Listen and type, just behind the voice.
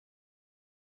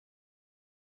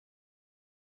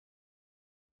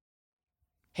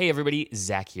Hey everybody,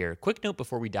 Zach here. Quick note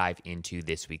before we dive into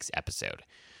this week's episode.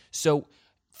 So,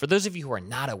 for those of you who are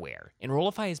not aware,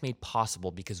 Enrollify is made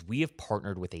possible because we have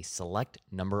partnered with a select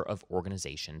number of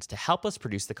organizations to help us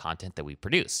produce the content that we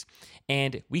produce.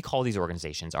 And we call these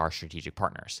organizations our strategic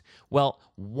partners. Well,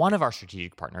 one of our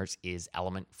strategic partners is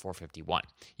Element 451.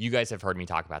 You guys have heard me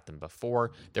talk about them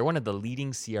before. They're one of the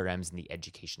leading CRMs in the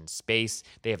education space.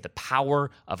 They have the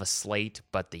power of a Slate,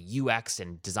 but the UX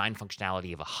and design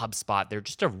functionality of a HubSpot. They're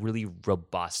just a really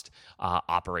robust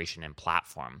operation and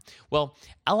platform. Well,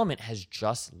 Element has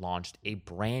just launched a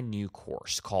brand new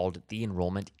course called the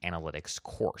Enrollment Analytics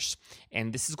course.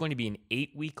 And this is going to be an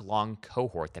 8-week long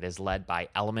cohort that is led by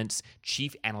Element's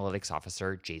Chief Analytics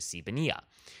Officer, JC Bonilla.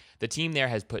 The team there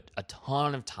has put a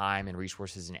ton of time and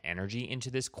resources and energy into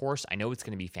this course. I know it's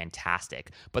going to be fantastic,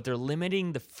 but they're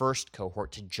limiting the first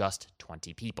cohort to just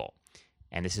 20 people.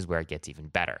 And this is where it gets even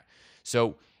better.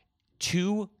 So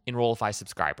 2 Enrollify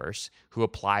subscribers who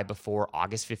apply before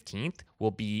August 15th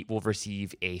will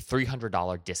receive a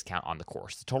 $300 discount on the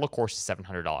course. The total course is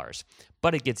 $700,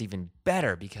 but it gets even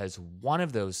better because one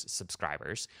of those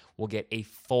subscribers will get a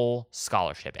full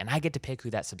scholarship, and I get to pick who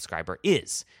that subscriber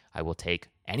is. I will take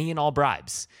any and all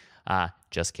bribes.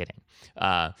 Just kidding.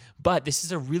 But this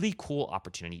is a really cool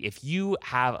opportunity. If you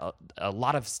have a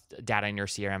lot of data in your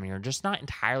CRM and you're just not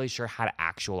entirely sure how to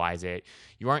actualize it,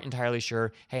 you aren't entirely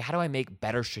sure, hey, how do I make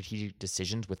better strategic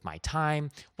decisions with my time?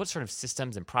 What sort of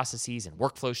systems and processes and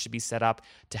workflows should be set up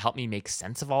to help me make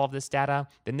sense of all of this data?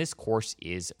 Then this course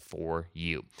is for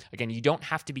you. Again, you don't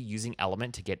have to be using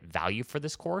Element to get value for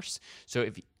this course. So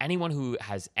if anyone who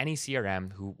has any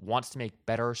CRM who wants to make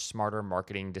better, smarter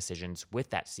marketing decisions with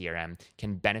that CRM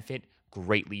can benefit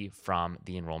greatly from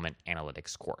the Enrollment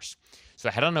Analytics course. So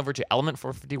head on over to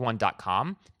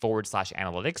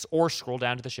element451.com/analytics or scroll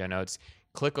down to the show notes,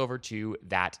 click over to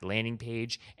that landing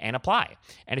page and apply.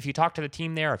 And if you talk to the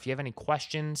team there, if you have any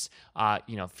questions,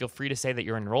 feel free to say that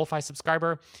you're an Enrollify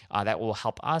subscriber. That will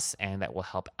help us and that will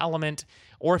help Element.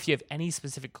 Or if you have any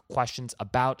specific questions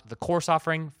about the course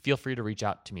offering, feel free to reach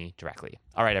out to me directly.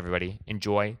 All right, everybody,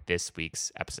 enjoy this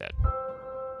week's episode.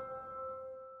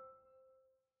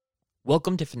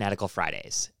 Welcome to Fanatical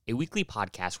Fridays, a weekly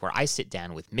podcast where I sit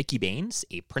down with Mickey Baines,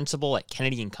 a principal at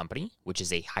Kennedy & Company, which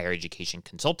is a higher education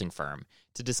consulting firm,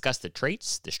 to discuss the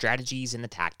traits, the strategies, and the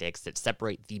tactics that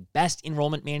separate the best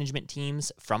enrollment management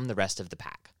teams from the rest of the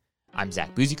pack. I'm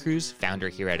Zach Boozy-Cruz, founder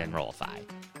here at Enrollify.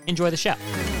 Enjoy the show.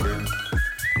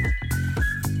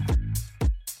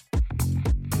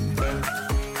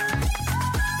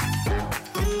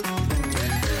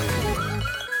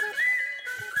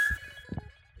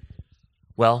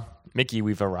 Well, Mickey,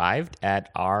 we've arrived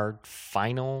at our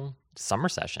final summer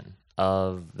session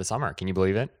of the summer. Can you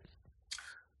believe it?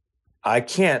 I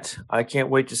can't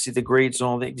wait to see the grades on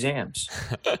all the exams.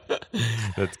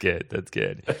 That's good.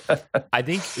 I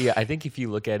think if you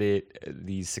look at it,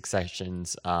 these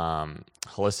successions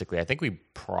holistically, I think we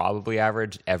probably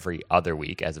averaged every other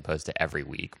week as opposed to every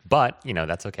week. But,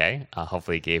 that's okay.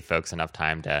 Hopefully it gave folks enough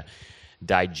time to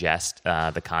digest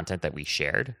the content that we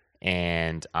shared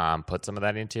and put some of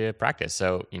that into practice.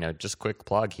 So, just quick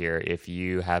plug here. If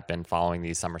you have been following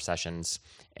these summer sessions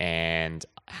and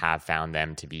have found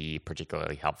them to be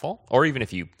particularly helpful, or even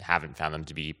if you haven't found them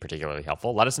to be particularly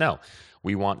helpful, let us know.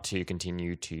 We want to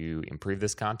continue to improve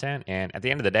this content. And at the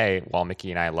end of the day, while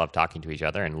Mickey and I love talking to each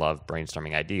other and love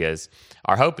brainstorming ideas,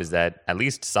 our hope is that at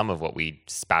least some of what we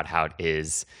spout out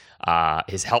is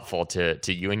helpful to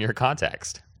you and your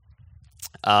context.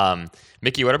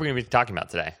 Mickey, what are we going to be talking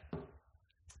about today?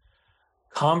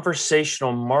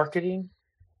 Conversational marketing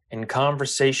and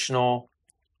conversational,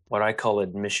 what I call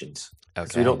admissions.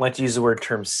 Okay. We don't like to use the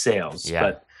term sales.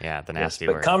 The nasty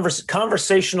word.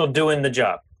 Conversational doing the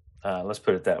job. Let's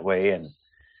put it that way.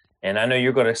 And I know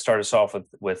you're going to start us off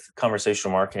with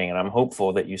conversational marketing, and I'm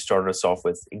hopeful that you started us off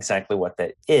with exactly what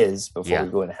that is before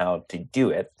we go into how to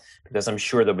do it, because I'm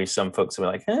sure there'll be some folks who are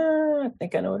like, I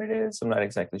think I know what it is. I'm not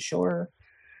exactly sure.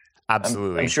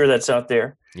 Absolutely. I'm sure that's out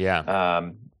there.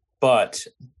 Yeah. But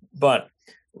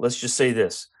let's just say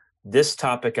this. This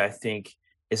topic, I think,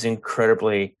 is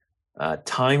incredibly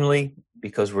timely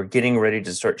because we're getting ready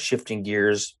to start shifting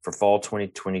gears for fall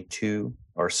 2022,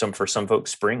 or for some folks,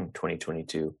 spring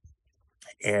 2022,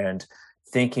 and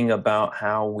thinking about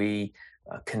how we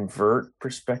convert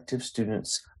prospective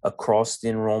students across the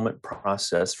enrollment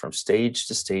process from stage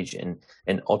to stage and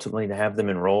ultimately to have them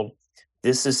enrolled.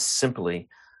 This is simply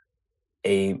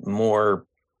a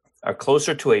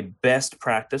closer to a best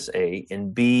practice, A,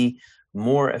 and B,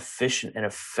 more efficient and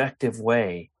effective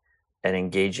way at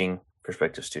engaging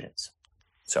prospective students.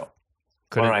 So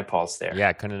Why don't I pause there?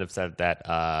 Yeah, couldn't have said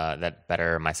that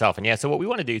better myself. And yeah, so what we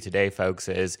want to do today, folks,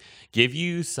 is give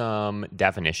you some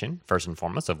definition, first and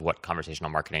foremost, of what conversational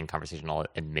marketing, conversational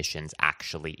admissions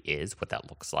actually is, what that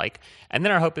looks like. And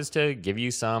then our hope is to give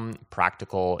you some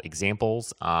practical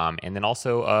examples, and then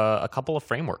also a couple of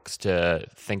frameworks to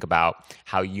think about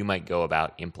how you might go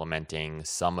about implementing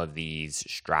some of these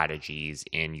strategies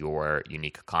in your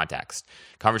unique context.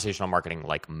 Conversational marketing,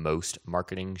 like most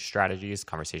marketing strategies,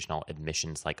 conversational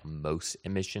admissions, like most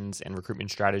admissions and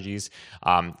recruitment strategies,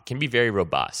 can be very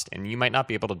robust, and you might not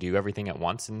be able to do everything at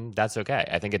once, and that's okay.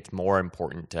 I think it's more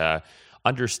important to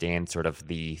understand sort of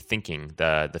the thinking,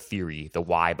 the theory, the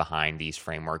why behind these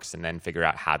frameworks, and then figure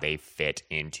out how they fit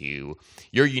into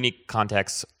your unique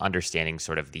context, understanding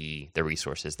sort of the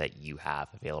resources that you have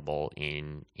available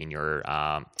in your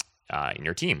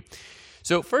team.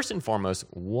 So first and foremost,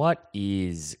 what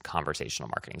is conversational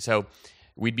marketing? So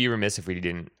we'd be remiss if we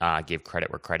didn't give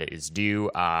credit where credit is due.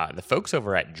 The folks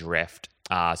over at Drift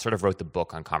sort of wrote the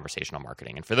book on conversational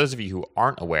marketing. And for those of you who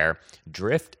aren't aware,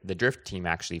 the Drift team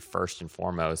actually first and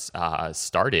foremost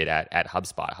started at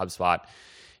HubSpot. HubSpot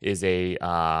is a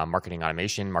marketing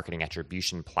automation, marketing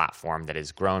attribution platform that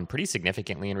has grown pretty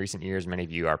significantly in recent years. Many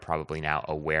of you are probably now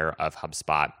aware of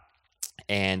HubSpot.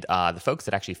 And the folks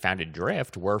that actually founded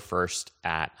Drift were first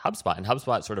at HubSpot. And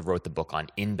HubSpot sort of wrote the book on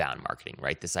inbound marketing,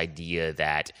 right? This idea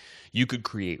that you could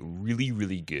create really,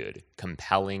 really good,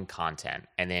 compelling content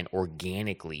and then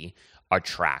organically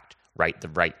attract the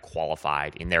right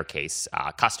qualified, in their case,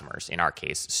 customers, in our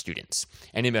case, students.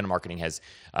 And inbound marketing has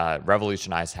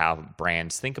revolutionized how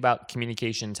brands think about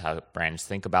communications, how brands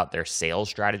think about their sales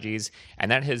strategies, and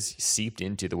that has seeped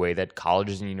into the way that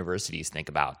colleges and universities think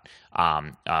about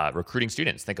recruiting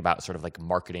students, think about sort of like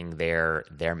marketing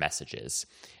their messages.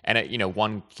 And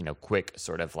one quick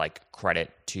sort of like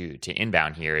credit to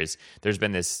inbound here is there's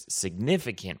been this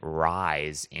significant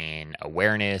rise in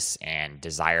awareness and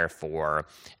desire for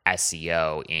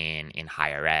SEO in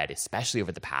higher ed, especially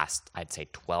over the past, I'd say,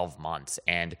 12 months.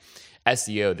 And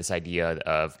SEO, this idea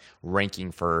of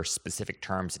ranking for specific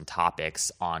terms and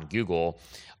topics on Google,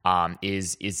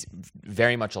 is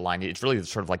very much aligned. It's really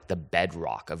sort of like the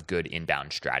bedrock of good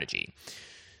inbound strategy.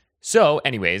 So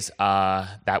anyways,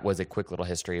 that was a quick little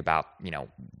history about,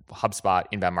 HubSpot,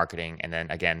 inbound marketing. And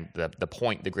then again,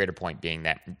 the greater point being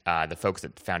that the folks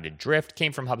that founded Drift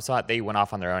came from HubSpot. They went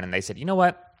off on their own and they said, you know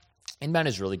what? Inbound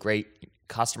is really great.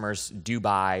 Customers do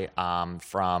buy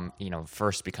from,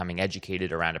 first becoming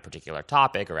educated around a particular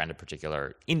topic, around a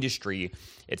particular industry,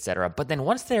 et cetera. But then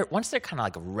once they're kind of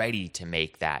like ready to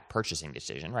make that purchasing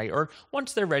decision, right? Or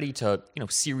once they're ready to,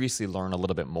 seriously learn a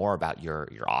little bit more about your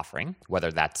offering,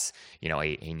 whether that's,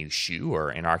 a new shoe,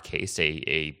 or in our case,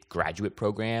 a graduate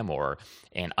program or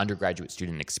an undergraduate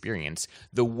student experience,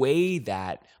 the way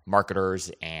that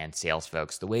marketers and sales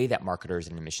folks, the way that marketers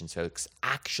and admissions folks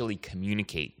actually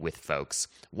communicate with folks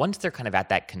once they're kind of at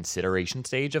that consideration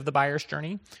stage of the buyer's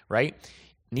journey, right,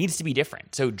 needs to be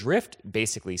different. So Drift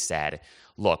basically said,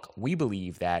 look, we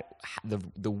believe that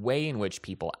the way in which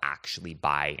people actually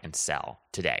buy and sell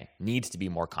today needs to be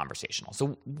more conversational.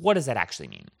 So what does that actually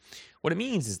mean? What it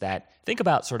means is that think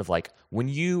about sort of like when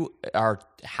you are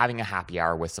having a happy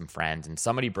hour with some friends and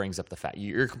somebody brings up the fact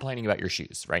you're complaining about your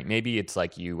shoes, right? Maybe it's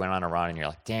like you went on a run and you're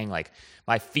like, dang, like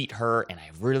my feet hurt and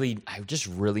I just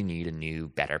really need a new,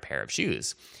 better pair of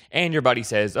shoes. And your buddy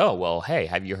says, oh, well, hey,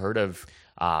 have you heard of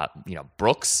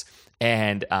Brooks?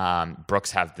 And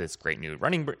Brooks have this great new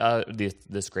running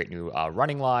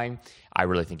running line. I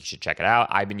really think you should check it out.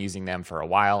 I've been using them for a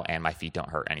while, and my feet don't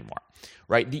hurt anymore.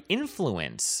 Right? The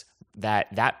influence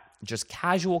that just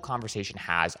casual conversation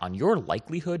has on your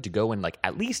likelihood to go and like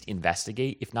at least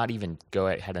investigate, if not even go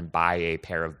ahead and buy a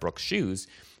pair of Brooks shoes,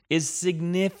 is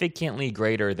significantly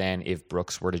greater than if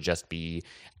Brooks were to just be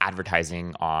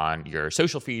advertising on your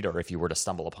social feed, or if you were to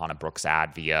stumble upon a Brooks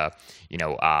ad via,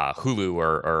 Hulu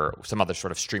or some other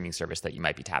sort of streaming service that you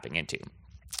might be tapping into.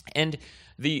 And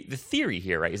the theory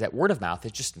here, right, is that word of mouth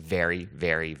is just very,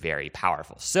 very, very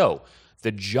powerful. So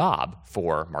the job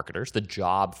for marketers, the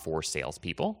job for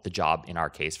salespeople, the job in our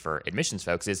case for admissions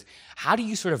folks is how do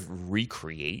you sort of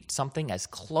recreate something as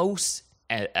close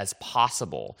as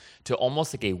possible to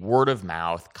almost like a word of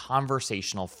mouth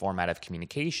conversational format of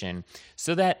communication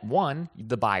so that one,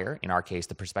 the buyer, in our case,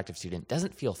 the prospective student,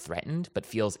 doesn't feel threatened, but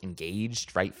feels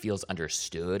engaged, right? Feels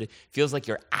understood, feels like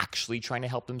you're actually trying to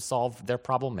help them solve their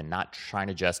problem and not trying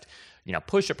to just,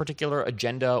 push a particular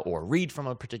agenda or read from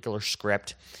a particular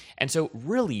script. And so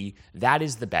really that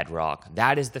is the bedrock.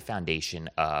 That is the foundation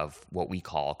of what we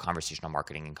call conversational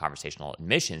marketing and conversational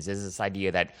admissions, is this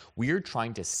idea that we're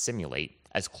trying to simulate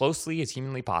as closely as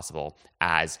humanly possible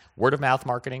as word of mouth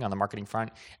marketing on the marketing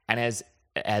front, and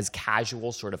as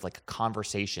casual sort of like a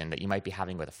conversation that you might be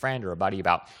having with a friend or a buddy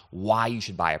about why you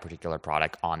should buy a particular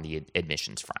product on the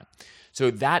admissions front. So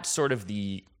that's sort of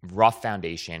the rough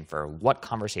foundation for what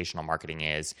conversational marketing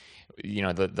is.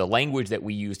 The language that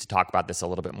we use to talk about this a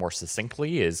little bit more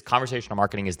succinctly is conversational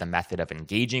marketing is the method of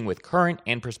engaging with current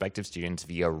and prospective students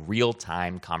via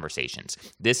real-time conversations.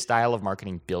 This style of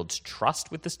marketing builds trust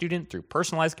with the student through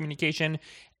personalized communication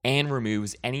and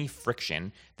removes any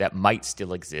friction that might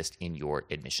still exist in your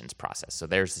admissions process. So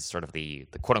there's sort of the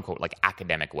quote unquote like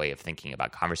academic way of thinking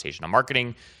about conversational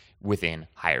marketing within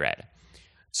higher ed.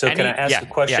 So can I ask a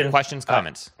question? Yeah, questions,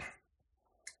 comments.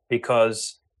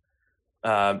 Because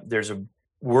there's a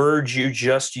word you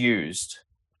just used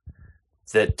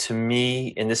that to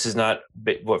me, and this is not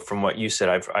from what you said,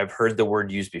 I've heard the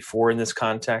word used before in this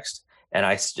context, and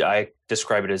I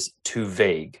describe it as too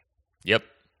vague. Yep.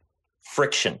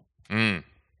 Friction.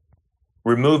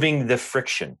 Removing the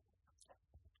friction.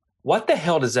 What the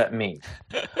hell does that mean?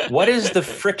 What is the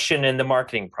friction in the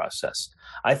marketing process?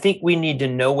 I think we need to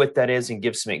know what that is and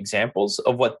give some examples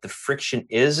of what the friction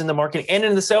is in the marketing and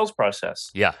in the sales process.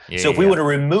 Yeah. So if we want to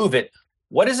remove it,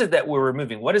 what is it that we're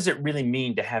removing? What does it really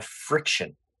mean to have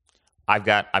friction? I've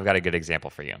got a good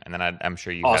example for you, and then I'm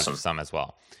sure you have some as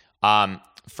well.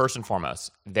 First and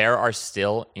foremost, there are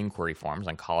still inquiry forms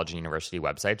on college and university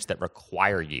websites that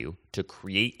require you to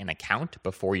create an account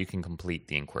before you can complete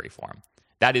the inquiry form.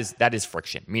 That is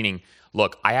friction, meaning,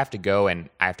 look, I have to go and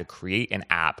I have to create an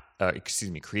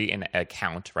create an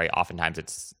account, right? Oftentimes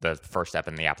it's the first step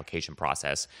in the application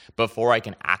process before I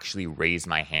can actually raise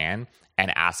my hand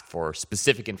and ask for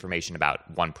specific information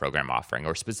about one program offering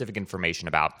or specific information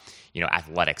about,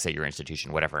 athletics at your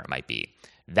institution, whatever it might be.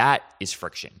 That is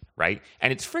friction, right?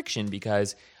 And it's friction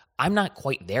because I'm not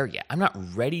quite there yet. I'm not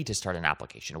ready to start an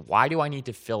application. Why do I need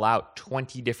to fill out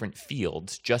 20 different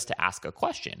fields just to ask a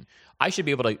question? I should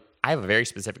be able to, I have a very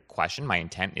specific question. My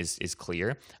intent is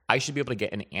clear. I should be able to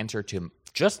get an answer to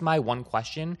just my one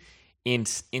question in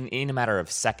a matter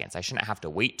of seconds. I shouldn't have to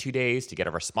wait 2 days to get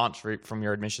a response from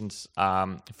your admissions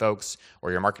folks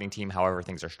or your marketing team, however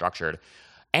things are structured.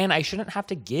 And I shouldn't have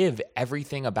to give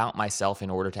everything about myself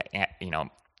in order to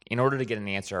get an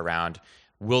answer around,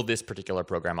 will this particular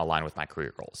program align with my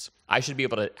career goals? I should be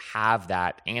able to have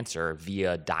that answer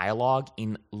via dialogue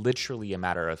in literally a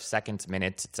matter of seconds,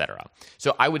 minutes, etc.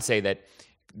 So I would say that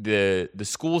the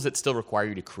schools that still require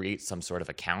you to create some sort of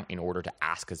account in order to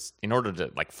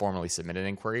formally submit an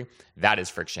inquiry, that is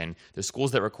friction. The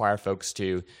schools that require folks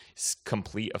to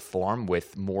complete a form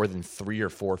with more than 3 or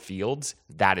 4 fields,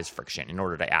 that is friction in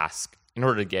order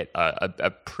to get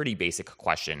a pretty basic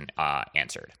question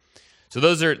answered. So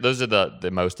those are the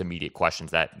most immediate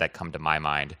questions that come to my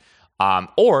mind.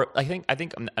 Or I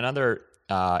think another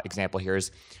example here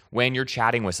is when you're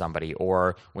chatting with somebody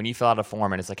or when you fill out a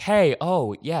form and it's like, hey,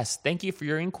 oh yes, thank you for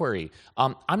your inquiry.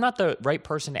 I'm not the right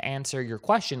person to answer your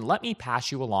question. Let me pass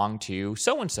you along to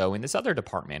so-and-so in this other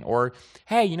department. Or,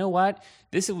 hey, you know what?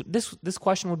 This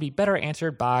question would be better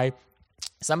answered by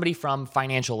somebody from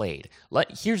financial aid.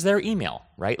 Here's their email,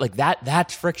 right? Like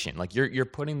that's friction. Like you're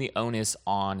putting the onus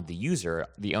on the user,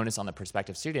 the onus on the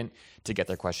prospective student to get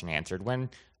their question answered, when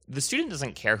the student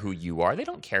doesn't care who you are. They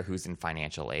don't care who's in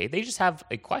financial aid. They just have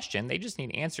a question. They just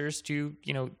need answers to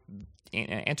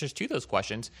those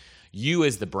questions. You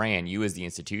as the brand, you as the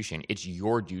institution, it's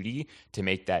your duty to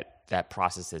make that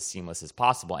process as seamless as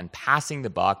possible. And passing the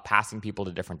buck, passing people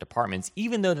to different departments,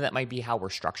 even though that might be how we're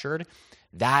structured,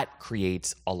 that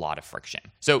creates a lot of friction.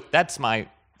 So that's my,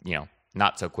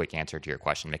 not so quick answer to your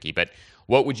question, Mickey. But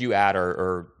what would you add,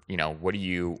 or what do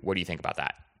you think about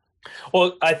that?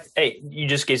 Well, you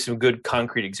just gave some good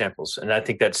concrete examples, and I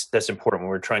think that's important when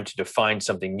we're trying to define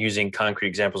something, using concrete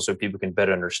examples so people can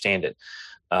better understand it.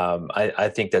 I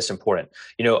think that's important.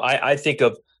 I think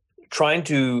of trying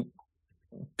to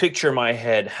picture in my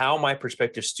head how my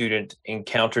prospective student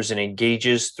encounters and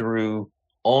engages through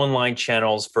online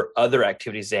channels for other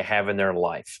activities they have in their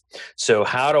life. So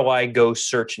how do I go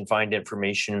search and find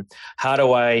information? How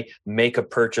do I make a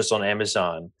purchase on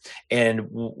Amazon? And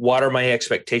what are my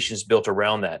expectations built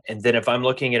around that? And then if I'm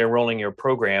looking at enrolling your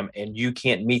program and you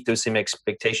can't meet those same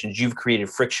expectations, you've created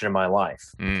friction in my life.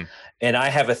 And I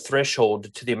have a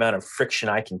threshold to the amount of friction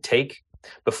I can take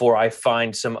before I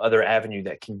find some other avenue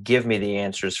that can give me the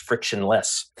answers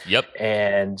frictionless. Yep.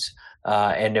 And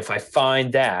if I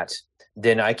find that,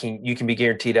 then you can be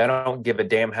guaranteed I don't give a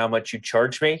damn how much you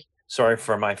charge me. Sorry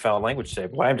for my foul language today.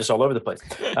 Boy, I'm just all over the place.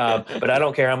 But I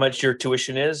don't care how much your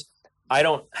tuition is. I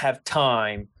don't have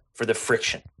time for the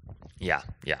friction. Yeah.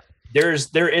 There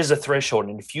is a threshold,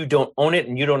 and if you don't own it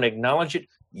and you don't acknowledge it,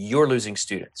 you're losing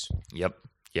students. Yep.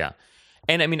 Yeah.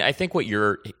 And I mean, I think what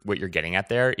you're getting at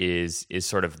there is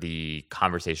sort of the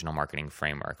conversational marketing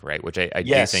framework, right? Which I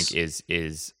Yes. do think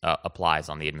is applies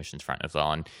on the admissions front as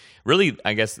well. And really,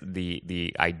 I guess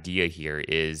the idea here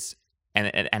is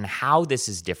and how this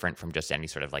is different from just any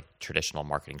sort of like traditional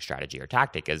marketing strategy or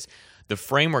tactic is the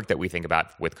framework that we think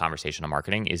about with conversational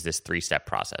marketing is this 3-step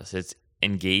process. It's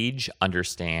engage,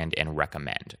 understand, and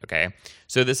recommend. Okay.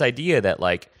 So this idea that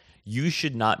like you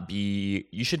should not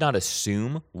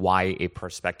assume why a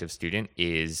prospective student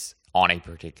is on a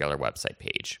particular website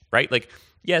page, right? Like,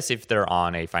 yes, if they're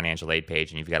on a financial aid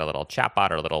page and you've got a little chatbot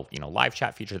or a little, live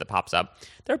chat feature that pops up,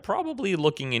 they're probably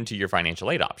looking into your financial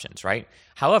aid options, right?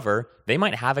 However, they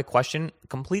might have a question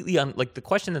completely like the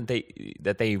question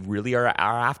that they really are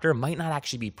after might not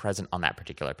actually be present on that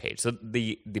particular page. So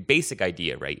the basic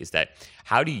idea, right, is that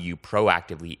how do you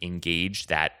proactively engage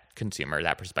that consumer,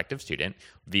 that prospective student,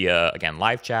 via, again,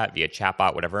 live chat, via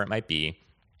chatbot, whatever it might be,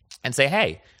 and say,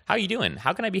 hey, how are you doing?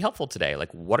 How can I be helpful today?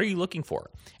 Like, what are you looking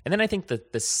for? And then I think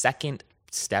that the second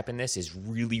step in this is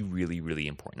really, really, really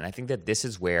important. And I think that this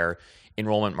is where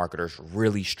enrollment marketers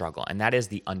really struggle, and that is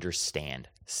the understand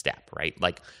step, right?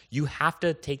 Like, you have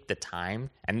to take the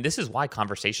time, and this is why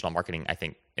conversational marketing, I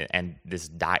think, and this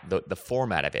the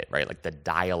format of it, right? Like the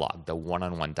dialogue, the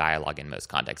one-on-one dialogue in most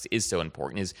contexts is so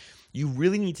important, is you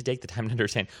really need to take the time to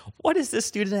understand what is this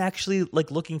student actually like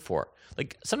looking for.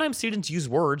 Like sometimes students use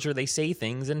words or they say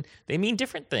things and they mean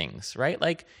different things, right?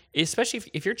 Like especially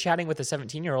if you're chatting with a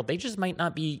 17-year-old, they just might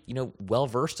not be, well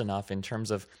versed enough in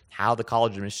terms of how the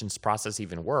college admissions process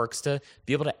even works to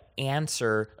be able to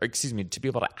to be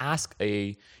able to ask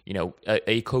a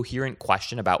coherent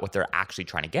question about what they're actually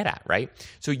trying to get at, right?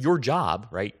 So your job,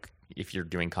 right, if you're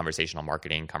doing conversational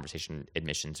marketing, conversation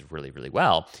admissions really, really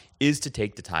well, is to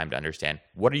take the time to understand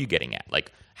what are you getting at?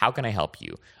 Like, how can I help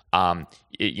you? Are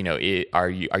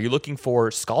you looking for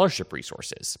scholarship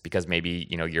resources? Because maybe,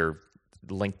 your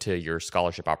link to your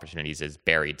scholarship opportunities is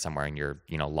buried somewhere in your,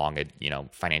 long,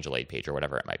 financial aid page or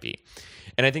whatever it might be.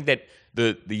 And I think that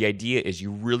the idea is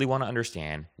you really want to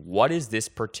understand what is this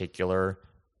particular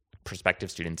prospective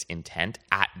student's intent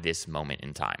at this moment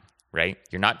in time, right?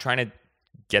 You're not trying to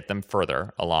get them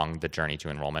further along the journey to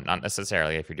enrollment, not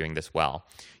necessarily if you're doing this well.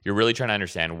 You're really trying to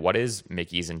understand what is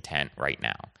Mickey's intent right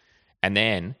now. And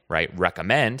then, right,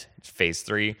 recommend, phase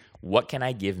 3, what can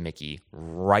I give Mickey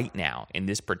right now in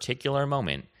this particular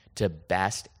moment to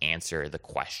best answer the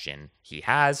question he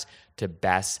has, to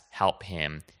best help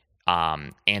him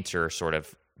answer sort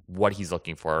of what he's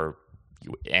looking for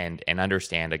and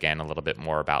understand, again, a little bit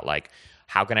more about like,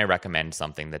 how can I recommend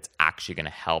something that's actually going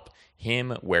to help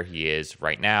him where he is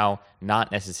right now, not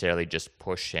necessarily just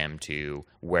push him to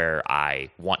where I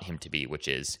want him to be, which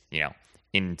is,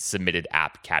 in submitted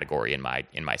app category in my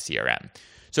CRM.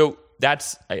 So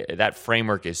that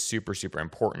framework is super, super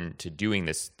important to doing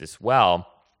this well.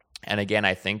 And again,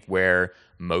 I think where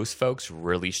most folks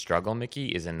really struggle, Mickey,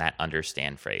 is in that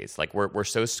understand phase. Like we're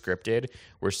so scripted,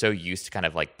 we're so used to kind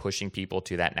of like pushing people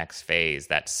to that next phase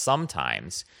that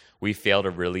sometimes we fail to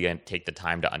really take the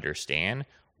time to understand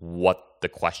what the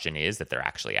question is that they're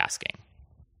actually asking.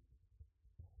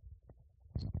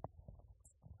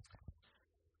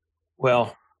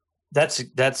 Well, that's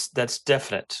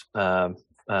definite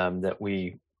that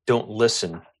we don't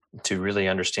listen to really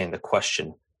understand the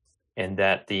question, and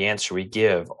that the answer we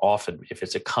give often, if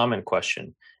it's a common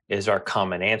question, is our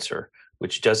common answer,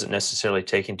 which doesn't necessarily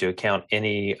take into account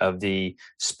any of the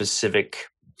specific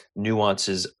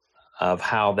nuances of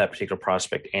how that particular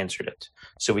prospect answered it.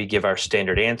 So we give our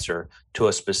standard answer to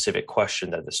a specific question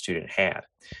that the student had,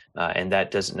 and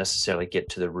that doesn't necessarily get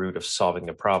to the root of solving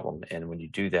the problem. And when you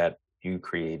do that, you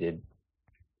created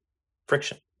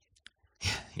friction.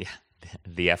 Yeah,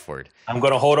 the F word. I'm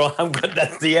going to hold on.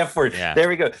 That's the F word. Yeah. There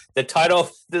we go. The title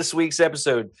of this week's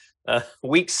episode,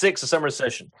 week 6 of summer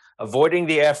session, avoiding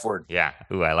the F word. Yeah.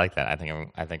 Ooh, I like that. I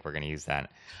think we're going to use that.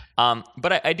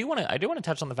 But I do want to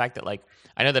touch on the fact that, like,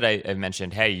 I know that I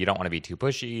mentioned, hey, you don't want to be too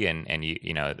pushy, and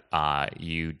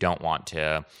you don't want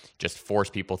to just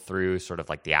force people through sort of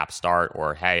like the app start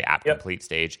or hey app complete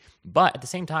stage. But at the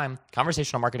same time,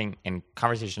 conversational marketing and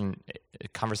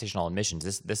conversational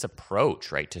admissions, this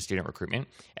approach, right, to student recruitment,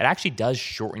 it actually does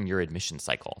shorten your admission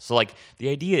cycle. So like the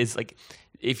idea is like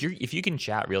if you can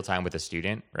chat real time with a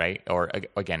student, right? Or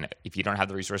again, if you don't have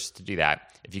the resources to do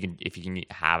that, if you can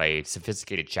have a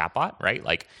sophisticated chatbot, right?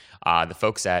 Like the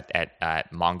folks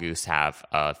at Mongoose have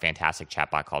a fantastic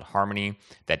chatbot called Harmony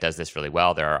that does this really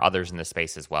well. There are others in the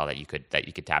space as well that you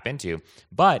could tap into,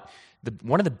 but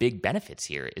one of the big benefits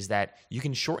here is that you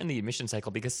can shorten the admission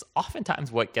cycle, because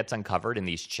oftentimes what gets uncovered in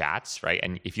these chats, right?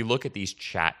 And if you look at these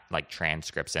chat like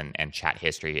transcripts and chat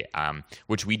history,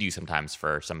 which we do sometimes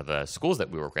for some of the schools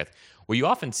that we work with, what you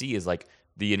often see is like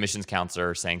the admissions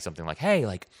counselor saying something like, "Hey,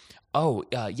 like, oh,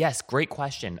 yes, great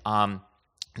question.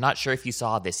 Not sure if you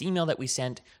saw this email that we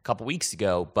sent a couple weeks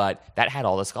ago, but that had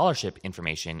all the scholarship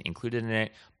information included in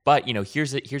it. But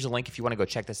here's a link if you want to go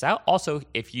check this out. Also,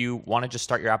 if you want to just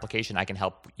start your application, I can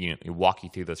help walk you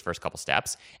through those first couple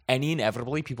steps." And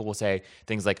inevitably, people will say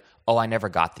things like, "Oh, I never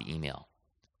got the email,"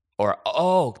 or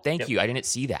 "Oh, thank you, I didn't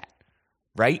see that."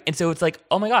 Right? And so it's like,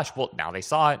 oh my gosh, well, now they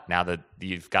saw it. Now that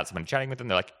you've got someone chatting with them,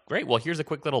 they're like, "Great, well, here's a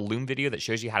quick little Loom video that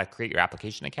shows you how to create your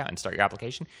application account and start your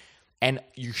application." And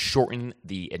you shorten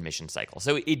the admission cycle.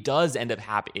 So it does end up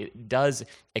happening. It does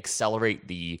accelerate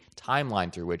the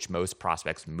timeline through which most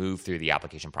prospects move through the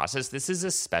application process. This is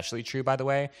especially true, by the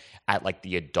way, at like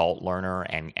the adult learner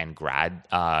and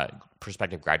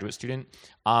prospective graduate student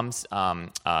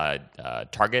target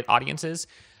audiences.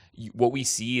 What we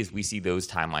see is those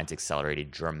timelines accelerated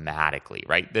dramatically,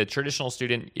 right? The traditional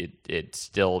student, it's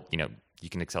still, you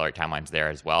can accelerate timelines there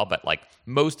as well, but like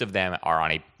most of them are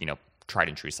on a, tried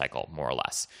and true cycle, more or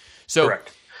less. So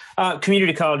correct.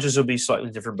 Community colleges will be slightly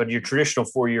different, but your traditional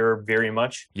 4-year very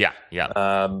much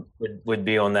would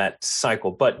be on that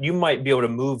cycle. But you might be able to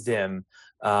move them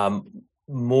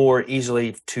more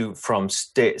easily from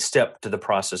step to the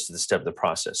process to the step of the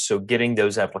process. So getting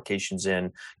those applications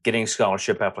in, getting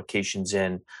scholarship applications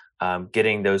in,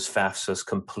 getting those FAFSAs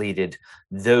completed,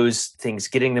 those things,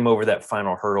 getting them over that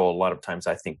final hurdle. A lot of times,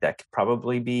 I think that could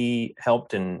probably be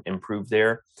helped and improved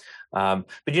there. But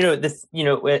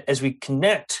as we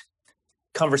connect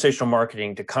conversational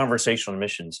marketing to conversational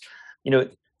admissions,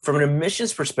 from an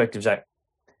admissions perspective, Zach,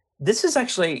 this is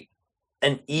actually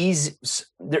an easy.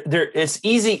 It's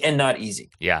easy and not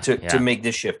easy. To make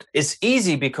this shift. It's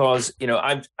easy because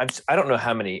I don't know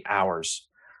how many hours.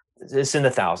 It's in the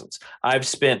thousands. I've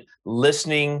spent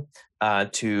listening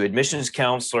to admissions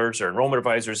counselors or enrollment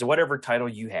advisors, or whatever title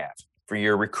you have for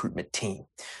your recruitment team,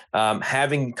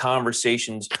 having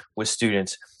conversations with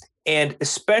students, and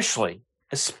especially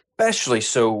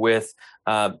so with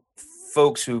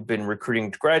folks who've been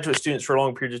recruiting graduate students for a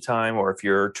long period of time, or if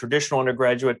you're a traditional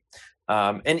undergraduate,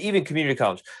 and even community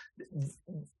college,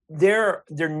 they're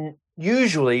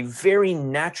usually very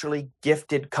naturally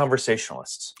gifted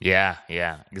conversationalists. Yeah,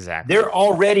 exactly. They're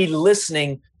already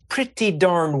listening pretty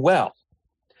darn well.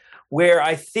 Where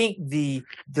I think the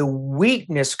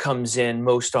weakness comes in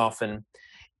most often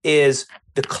is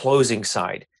the closing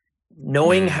side,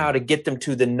 knowing how to get them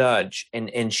to the nudge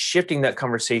and shifting that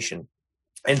conversation.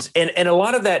 And a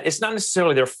lot of that, it's not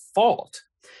necessarily their fault.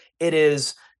 It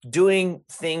is doing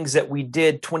things that we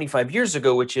did 25 years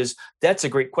ago, which is, that's a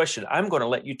great question. I'm going to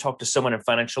let you talk to someone in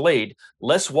financial aid.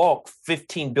 Let's walk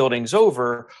 15 buildings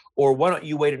over, or why don't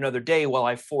you wait another day while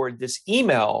I forward this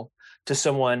email to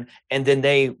someone, and then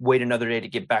they wait another day to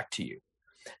get back to you.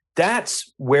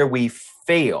 That's where we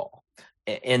fail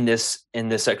in this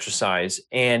exercise.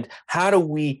 And how do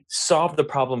we solve the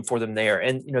problem for them there?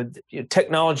 And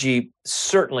technology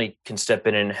certainly can step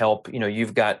in and help.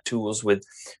 You've got tools with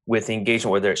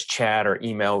engagement, whether it's chat or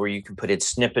email, where you can put in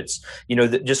snippets.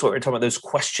 Just what we're talking about, those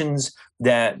questions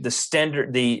that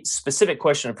the specific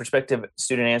question a prospective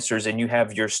student answers, and you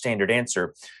have your standard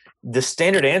answer. The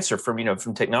standard answer from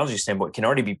technology standpoint can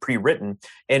already be pre-written,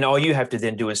 and all you have to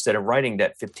then do, instead of writing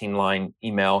that 15-line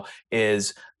email,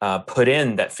 is put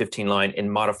in that 15-line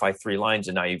and modify 3 lines,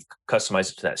 and now you've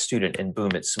customized it to that student, and boom,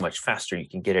 it's so much faster. You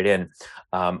can get it in,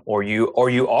 or you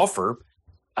offer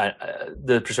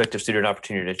the prospective student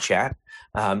opportunity to chat,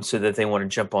 so that they want to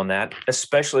jump on that.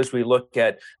 Especially as we look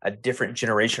at a different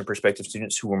generation of prospective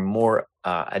students who are more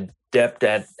adept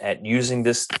at using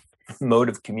this mode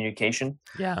of communication.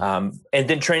 And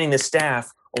then training the staff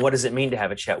on what does it mean to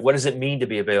have a chat? What does it mean to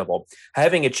be available?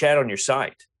 Having a chat on your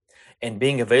site and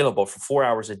being available for 4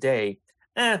 hours a day,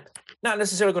 not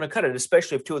necessarily going to cut it,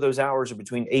 especially if 2 of those hours are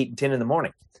between 8 and 10 in the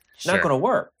morning. It's not going to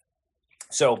work.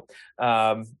 So,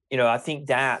 I think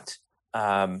that,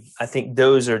 I think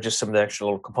those are just some of the extra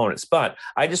little components. But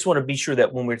I just want to be sure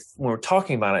that when we're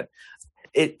talking about it,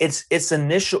 It's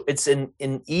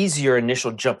an easier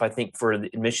initial jump, I think, for the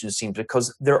admissions teams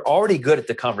because they're already good at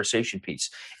the conversation piece.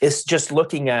 It's just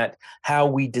looking at how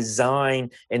we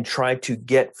design and try to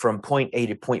get from point A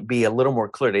to point B a little more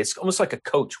clearly. It's almost like a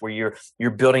coach where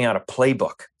you're building out a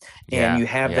playbook and Yeah, you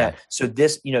have yeah, that. So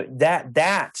this,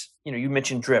 you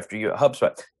mentioned Drift or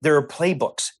HubSpot. There are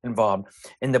playbooks involved,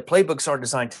 and the playbooks are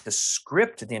designed to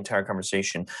script the entire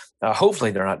conversation.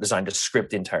 Hopefully, they're not designed to script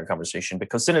the entire conversation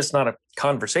because then it's not a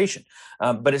conversation.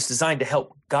 But it's designed to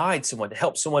help guide someone, to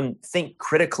help someone think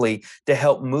critically, to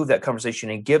help move that conversation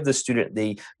and give the student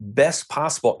the best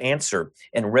possible answer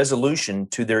and resolution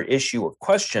to their issue or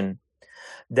question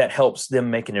that helps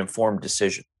them make an informed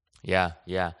decision. yeah,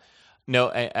 yeah. No,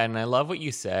 and I love what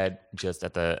you said just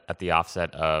at the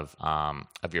offset of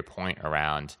your point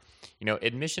around,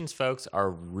 admissions folks are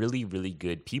really, really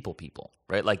good people,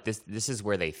 right? Like this is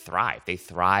where they thrive. They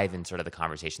thrive in sort of the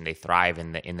conversation. They thrive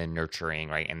in the nurturing,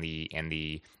 right, and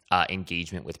the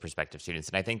engagement with prospective students.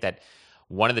 And I think that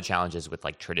one of the challenges with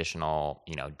like traditional,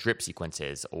 drip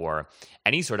sequences or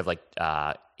any sort of like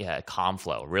comm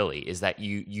flow really is that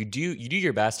you do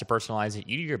your best to personalize it.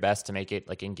 You do your best to make it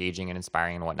like engaging and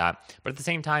inspiring and whatnot. But at the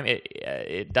same time,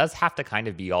 it does have to kind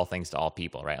of be all things to all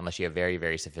people, right? Unless you have very,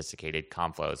 very sophisticated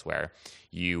comm flows where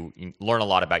you learn a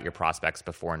lot about your prospects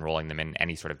before enrolling them in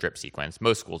any sort of drip sequence.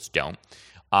 Most schools don't.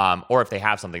 Or if they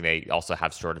have something, they also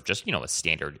have sort of just, a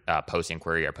standard post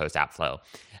inquiry or post app flow.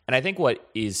 And I think what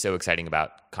is so exciting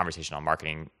about conversational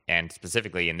marketing, and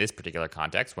specifically in this particular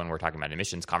context, when we're talking about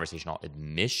conversational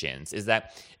admissions, is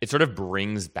that it sort of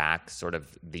brings back sort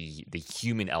of the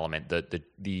human element,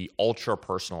 the ultra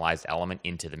personalized element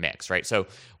into the mix, right? So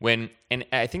and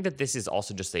I think that this is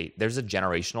also just there's a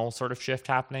generational sort of shift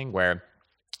happening where,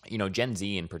 Gen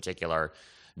Z in particular,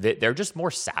 they're just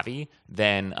more savvy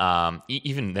than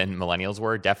even than millennials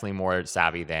were. Definitely more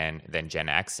savvy than Gen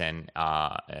X and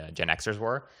Gen Xers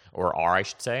were, or are, I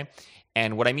should say.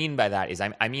 And what I mean by that is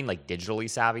I mean like digitally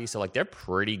savvy. So like they're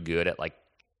pretty good at like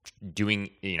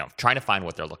doing, trying to find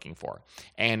what they're looking for.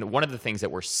 And one of the things that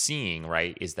we're seeing,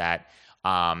 right, is that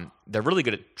they're really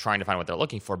good at trying to find what they're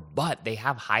looking for, but they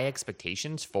have high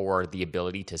expectations for the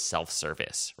ability to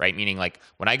self-service, right? Meaning like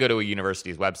when I go to a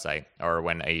university's website or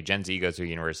when a Gen Z goes to a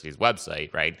university's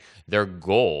website, right, their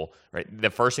goal, right,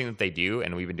 the first thing that they do,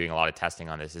 and we've been doing a lot of testing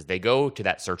on this, is they go to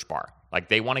that search bar. Like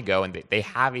they want to go and they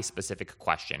have a specific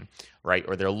question, right?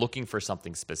 Or they're looking for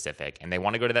something specific and they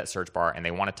want to go to that search bar and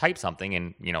they want to type something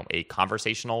in, a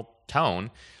conversational tone,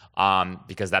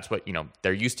 because that's what,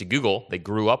 they're used to Google. They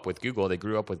grew up with Google. They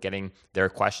grew up with getting their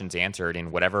questions answered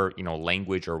in whatever,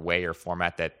 language or way or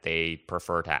format that they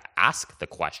prefer to ask the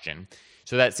question.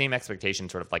 So that same expectation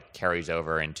sort of like carries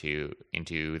over into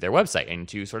their website,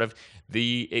 into sort of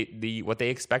the what they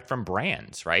expect from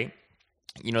brands, right?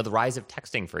 The rise of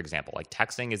texting, for example, like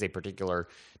texting is a particular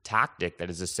tactic that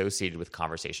is associated with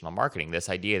conversational marketing. This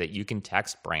idea that you can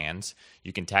text brands,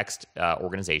 you can text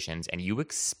organizations, and you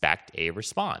expect a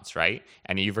response, right?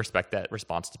 And you expect that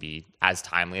response to be as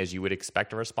timely as you would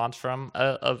expect a response from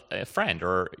a friend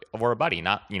or a buddy,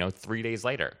 not 3 days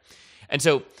later. And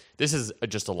so this is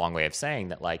just a long way of saying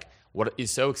that, like, what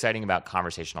is so exciting about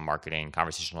conversational marketing,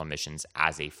 conversational admissions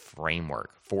as a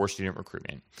framework for student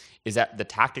recruitment is that the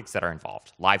tactics that are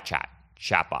involved, live chat,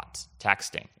 chatbots,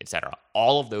 texting, etc.,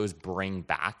 all of those bring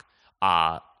back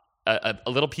a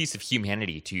little piece of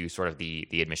humanity to sort of the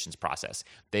admissions process.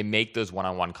 They make those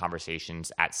one-on-one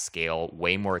conversations at scale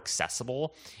way more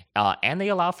accessible, and they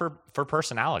allow for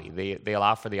personality. They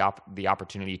allow for the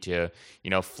opportunity to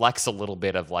flex a little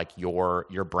bit of like your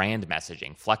brand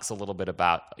messaging, flex a little bit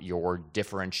about your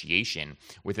differentiation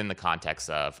within the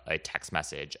context of a text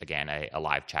message, again a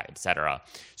live chat, etc.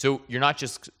 So you're not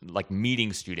just like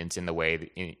meeting students in the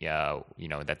way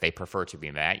that they prefer to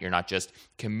be met. You're not just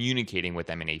communicating with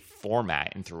them in a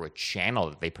format and through a channel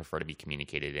that they prefer to be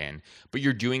communicated in, but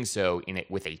you're doing so in it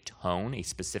with a tone, a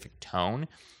specific tone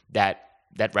that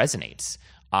resonates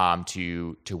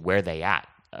to where they at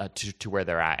to where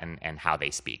they're at and how they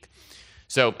speak.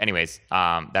 So, anyways,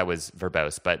 that was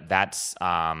verbose, but that's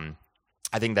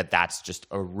I think that's just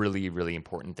a really, really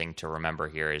important thing to remember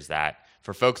here is that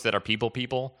for folks that are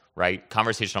people, right,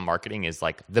 conversational marketing is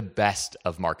like the best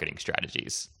of marketing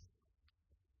strategies.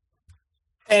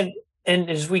 And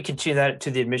as we continue that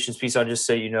to the admissions piece, I'll just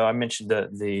say, I mentioned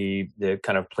the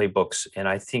kind of playbooks, and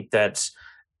I think that's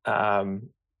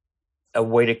a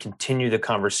way to continue the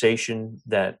conversation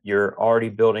that you're already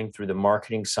building through the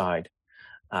marketing side,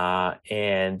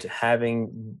 and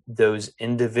having those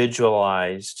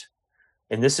individualized,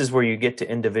 and this is where you get to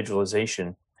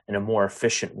individualization in a more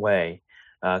efficient way,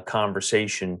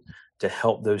 conversation to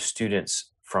help those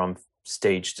students from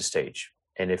stage to stage.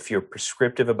 And if you're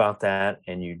prescriptive about that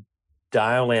and you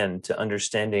dial in to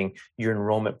understanding your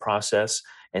enrollment process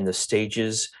and the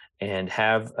stages and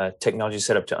have technology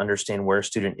set up to understand where a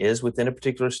student is within a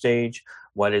particular stage,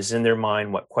 what is in their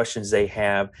mind, what questions they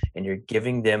have, and you're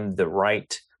giving them the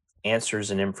right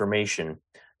answers and information,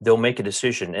 they'll make a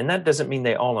decision. And that doesn't mean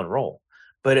they all enroll,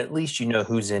 but at least you know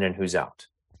who's in and who's out.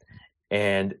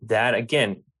 And that,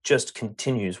 again, just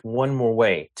continues one more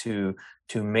way to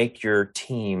make your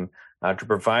team, to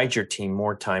provide your team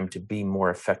more time to be more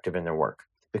effective in their work,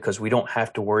 because we don't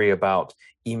have to worry about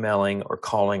emailing or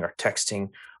calling or texting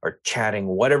or chatting,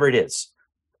 whatever it is.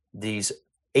 These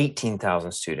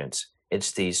 18,000 students,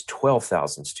 it's these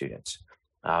 12,000 students.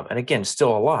 And again,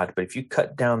 still a lot, but if you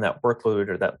cut down that workload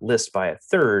or that list by a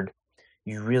third,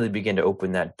 you really begin to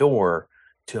open that door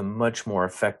to a much more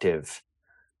effective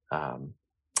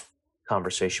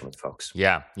conversation with folks.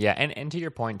 Yeah. And to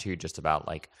your point too, just about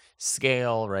like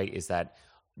scale, right? Is that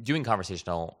doing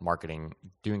conversational marketing,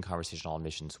 doing conversational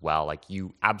admissions well, like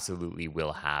you absolutely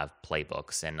will have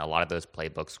playbooks, and a lot of those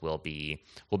playbooks will be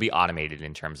automated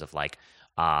in terms of like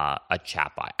a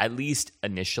chatbot, at least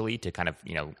initially, to kind of,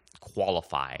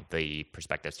 qualify the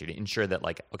prospective student, ensure that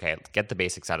like, okay, get the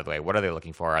basics out of the way. What are they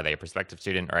looking for? Are they a prospective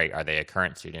student, or are they a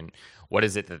current student? What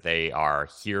is it that they are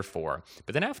here for?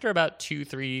 But then after about 2,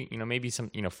 3, maybe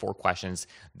some, 4 questions,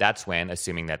 that's when,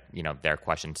 assuming that, their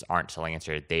questions aren't still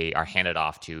answered, they are handed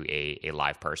off to a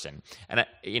live person and,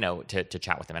 to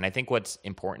chat with them. And I think what's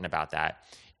important about that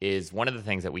is one of the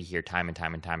things that we hear time and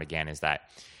time again is that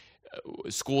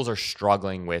schools are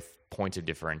struggling with points of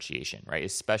differentiation, right?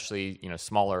 Especially,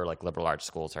 smaller, like liberal arts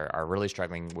schools are really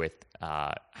struggling with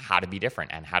how to be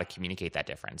different and how to communicate that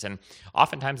difference. And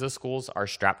oftentimes those schools are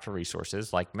strapped for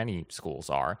resources, like many schools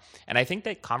are. And I think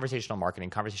that conversational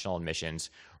marketing, conversational admissions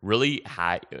really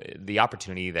the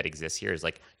opportunity that exists here is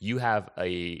like you have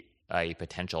a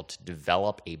potential to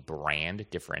develop a brand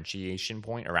differentiation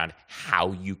point around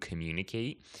how you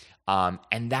communicate.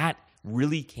 And that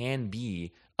really can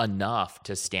be enough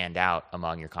to stand out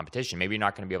among your competition. Maybe you're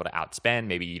not going to be able to outspend.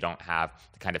 Maybe you don't have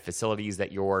the kind of facilities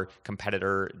that your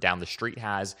competitor down the street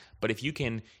has. But if you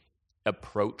can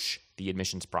approach the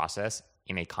admissions process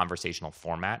in a conversational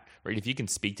format, right? If you can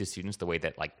speak to students the way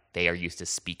that like they are used to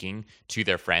speaking to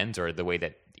their friends, or the way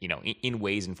that, in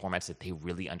ways and formats that they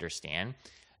really understand,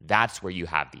 that's where you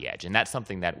have the edge. And that's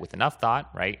something that with enough thought,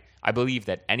 right? I believe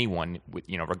that anyone with,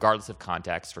 regardless of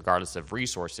context, regardless of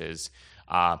resources,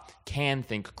 can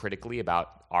think critically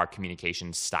about our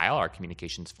communications style, our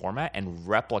communications format, and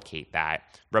replicate that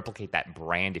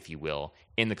brand, if you will,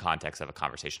 in the context of a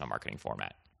conversational marketing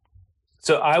format.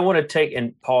 So I want to take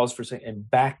and pause for a second and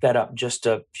back that up just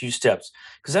a few steps,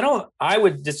 because I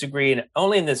would disagree, and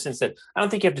only in the sense that I don't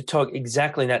think you have to talk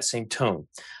exactly in that same tone.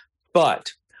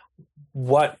 But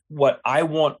what I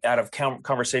want out of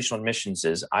conversational admissions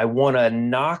is I want to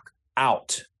knock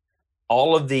out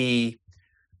all of the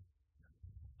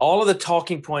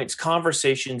talking points,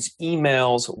 conversations,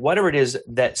 emails, whatever it is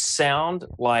that sound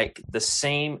like the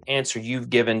same answer you've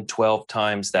given 12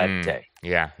 times that day.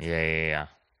 Yeah.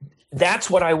 That's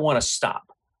what I want to stop.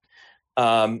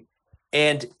 And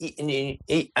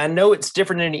I know it's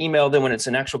different in an email than when it's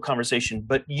an actual conversation,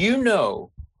 but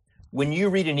when you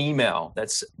read an email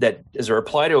that is a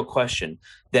reply to a question,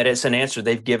 that it's an answer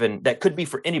they've given, that could be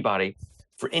for anybody,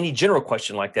 for any general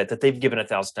question like that they've given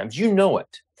 1,000 times,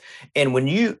 it. And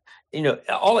when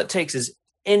all it takes is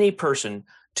any person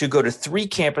to go to 3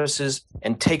 campuses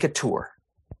and take a tour.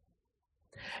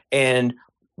 And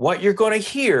what you're going to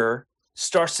hear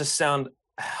starts to sound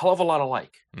a hell of a lot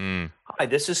alike. Hi,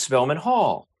 this is Spelman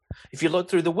Hall. If you look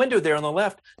through the window there on the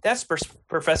left, that's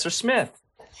Professor Smith.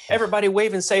 Everybody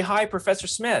wave and say hi, Professor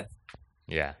Smith.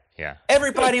 Yeah.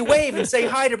 Everybody wave and say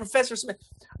hi to Professor Smith.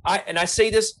 I say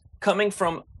this coming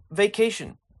from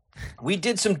vacation. We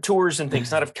did some tours and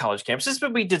things, not of college campuses,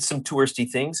 but we did some touristy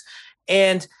things.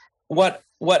 And what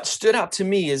stood out to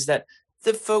me is that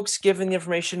the folks giving the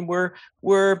information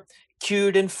were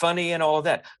cute and funny and all of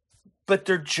that. But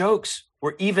their jokes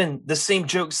were even the same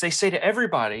jokes they say to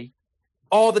everybody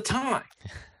all the time.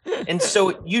 And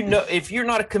so, if you're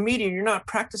not a comedian, you're not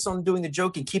practiced on doing the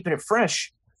joke and keeping it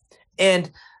fresh.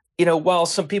 And, while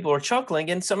some people are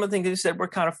chuckling and some of the things they said were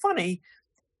kind of funny,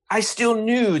 I still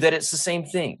knew that it's the same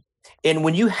thing. And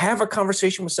when you have a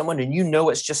conversation with someone and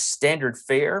it's just standard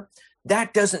fare,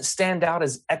 that doesn't stand out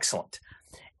as excellent.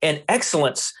 And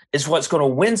excellence is what's going to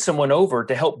win someone over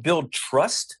to help build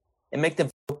trust and make them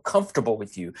feel comfortable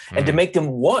with you and to make them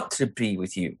want to be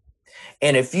with you.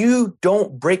 And if you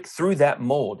don't break through that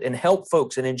mold and help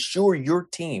folks and ensure your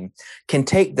team can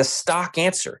take the stock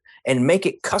answer and make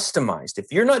it customized,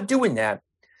 if you're not doing that,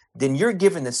 then you're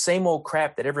giving the same old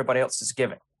crap that everybody else is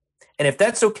giving. And if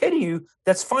that's okay to you,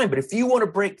 that's fine. But if you want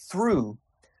to break through,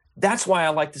 that's why I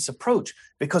like this approach,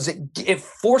 because it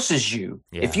forces you,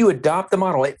 if you adopt the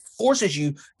model, it forces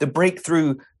you to break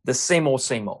through the same old,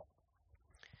 same old.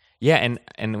 Yeah,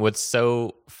 and what's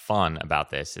so fun about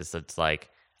this is it's like,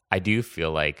 I do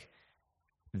feel like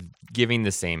giving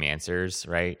the same answers,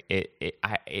 right?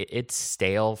 It's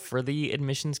stale for the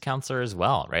admissions counselor as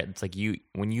well, right? It's like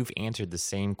when you've answered the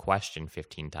same question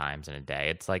 15 times in a day,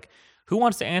 it's like, who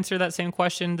wants to answer that same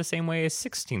question the same way as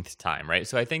 16th time, right?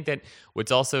 So I think that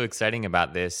what's also exciting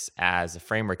about this as a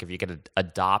framework, if you could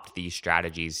adopt these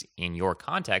strategies in your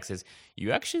context, is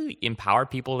you actually empower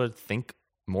people to think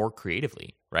more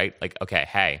creatively, right? Like, okay,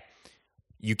 hey,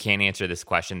 you can't answer this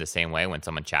question the same way when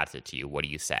someone chats it to you. What do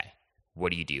you say?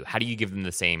 What do you do? How do you give them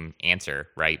the same answer,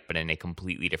 right? But in a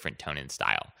completely different tone and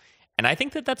style. And I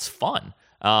think that that's fun.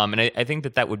 And I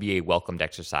think that would be a welcomed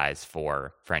exercise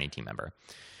for any team member.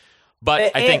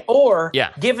 But I think,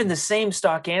 given the same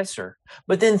stock answer,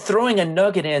 but then throwing a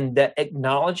nugget in that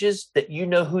acknowledges that you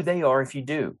know who they are if you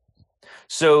do.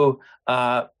 So,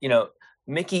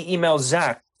 Mickey emails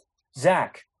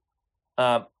Zach,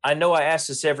 I know I ask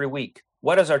this every week.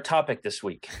 What is our topic this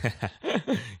week?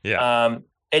 And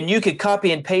you could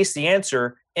copy and paste the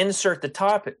answer, insert the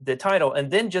title,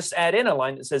 and then just add in a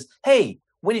line that says, hey,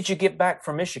 when did you get back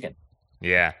from Michigan?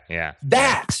 Yeah.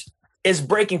 That is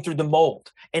breaking through the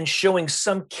mold and showing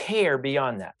some care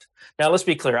beyond that. Now, let's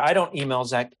be clear. I don't email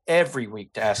Zach every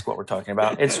week to ask what we're talking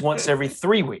about. It's once every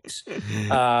 3 weeks.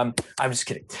 I'm just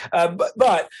kidding.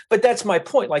 But that's my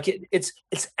point. Like it's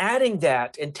adding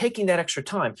that and taking that extra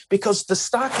time, because the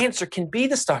stock answer can be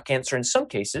the stock answer in some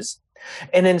cases.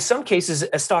 And in some cases,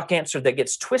 a stock answer that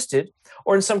gets twisted,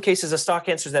 or in some cases, a stock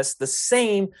answer that's the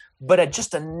same, but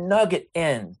just a nugget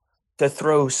in to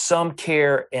throw some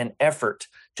care and effort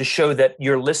to show that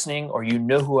you're listening or you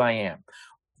know who I am.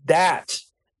 That's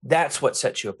what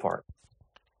sets you apart.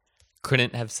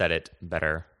 Couldn't have said it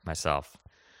better myself.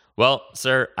 Well,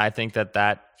 sir, I think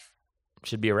that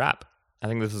should be a wrap. I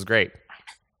think this was great.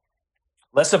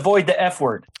 Let's avoid the F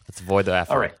word. Let's avoid the F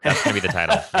word. All right. That's going to be the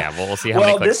title. Yeah, we'll see how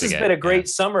many clicks we get. This has been a great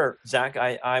summer, Zach.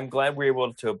 I'm glad we were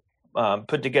able to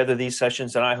put together these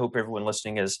sessions, and I hope everyone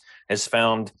listening has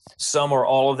found some or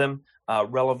all of them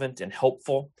relevant and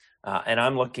helpful. And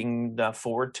I'm looking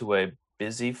forward to a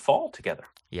busy fall together.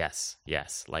 Yes.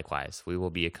 Likewise. We will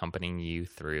be accompanying you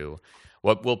through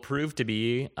what will prove to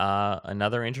be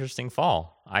another interesting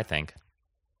fall, I think.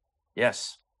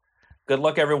 Yes. Good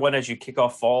luck, everyone, as you kick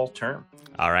off fall term.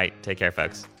 All right. Take care,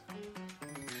 folks.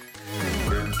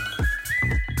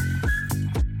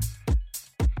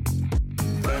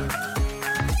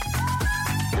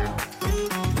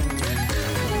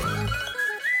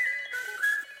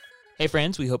 Hey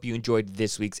friends, we hope you enjoyed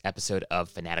this week's episode of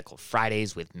Fanatical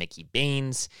Fridays with Mickey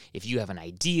Baines. If you have an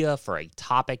idea for a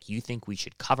topic you think we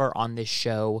should cover on this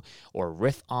show or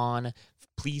riff on,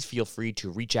 please feel free to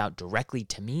reach out directly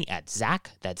to me at Zach,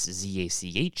 that's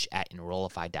ZACH, at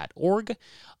enrollify.org,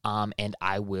 and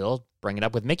I will bring it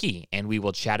up with Mickey, and we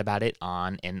will chat about it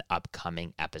on an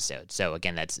upcoming episode. So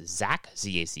again, that's Zach,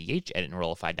 ZACH, at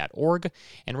enrollify.org,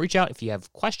 and reach out if you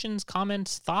have questions,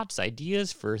 comments, thoughts,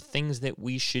 ideas for things that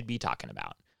we should be talking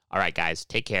about. All right, guys,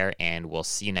 take care, and we'll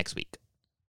see you next week.